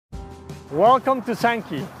Welcome to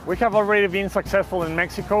Sanki. We have already been successful in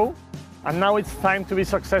Mexico, and now it's time to be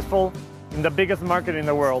successful in the biggest market in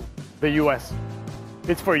the world, the US.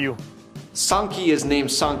 It's for you. Sanki is named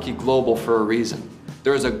Sanki Global for a reason.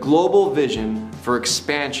 There is a global vision for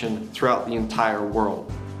expansion throughout the entire world.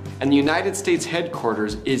 And the United States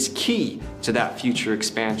headquarters is key to that future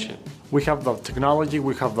expansion. We have the technology,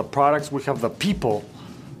 we have the products, we have the people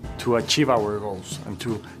to achieve our goals and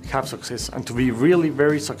to have success and to be really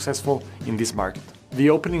very successful in this market.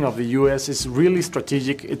 The opening of the US is really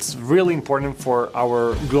strategic. It's really important for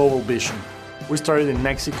our global vision. We started in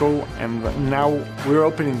Mexico and now we're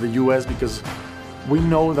opening the US because we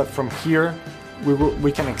know that from here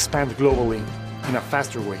we can expand globally in a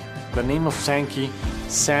faster way. The name of Sanki,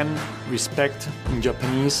 San, respect in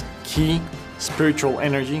Japanese, Ki, spiritual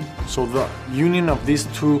energy. So the union of these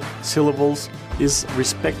two syllables is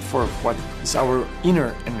respect for what is our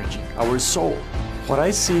inner energy, our soul. What I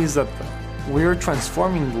see is that we're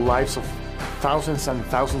transforming the lives of thousands and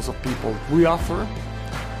thousands of people. We offer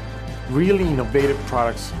really innovative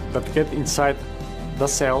products that get inside the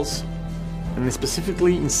cells and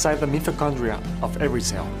specifically inside the mitochondria of every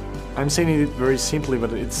cell. I'm saying it very simply,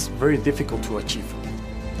 but it's very difficult to achieve.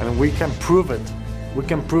 And we can prove it. We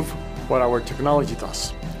can prove what our technology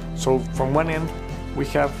does. So from one end, we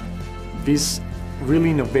have this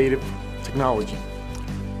really innovative technology.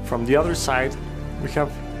 From the other side, we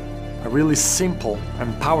have a really simple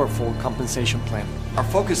and powerful compensation plan. Our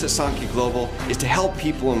focus at Sanki Global is to help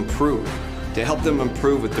people improve, to help them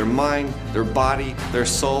improve with their mind, their body, their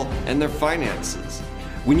soul, and their finances.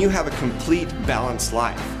 When you have a complete, balanced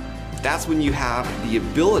life, that's when you have the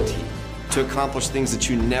ability to accomplish things that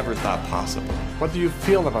you never thought possible. What do you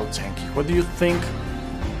feel about Sanki? What do you think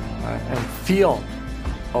and feel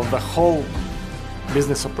of the whole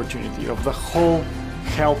business opportunity, of the whole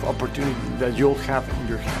health opportunity that you'll have in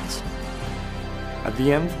your hands? At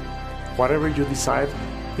the end, whatever you decide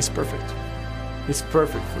is perfect. It's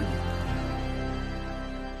perfect for you.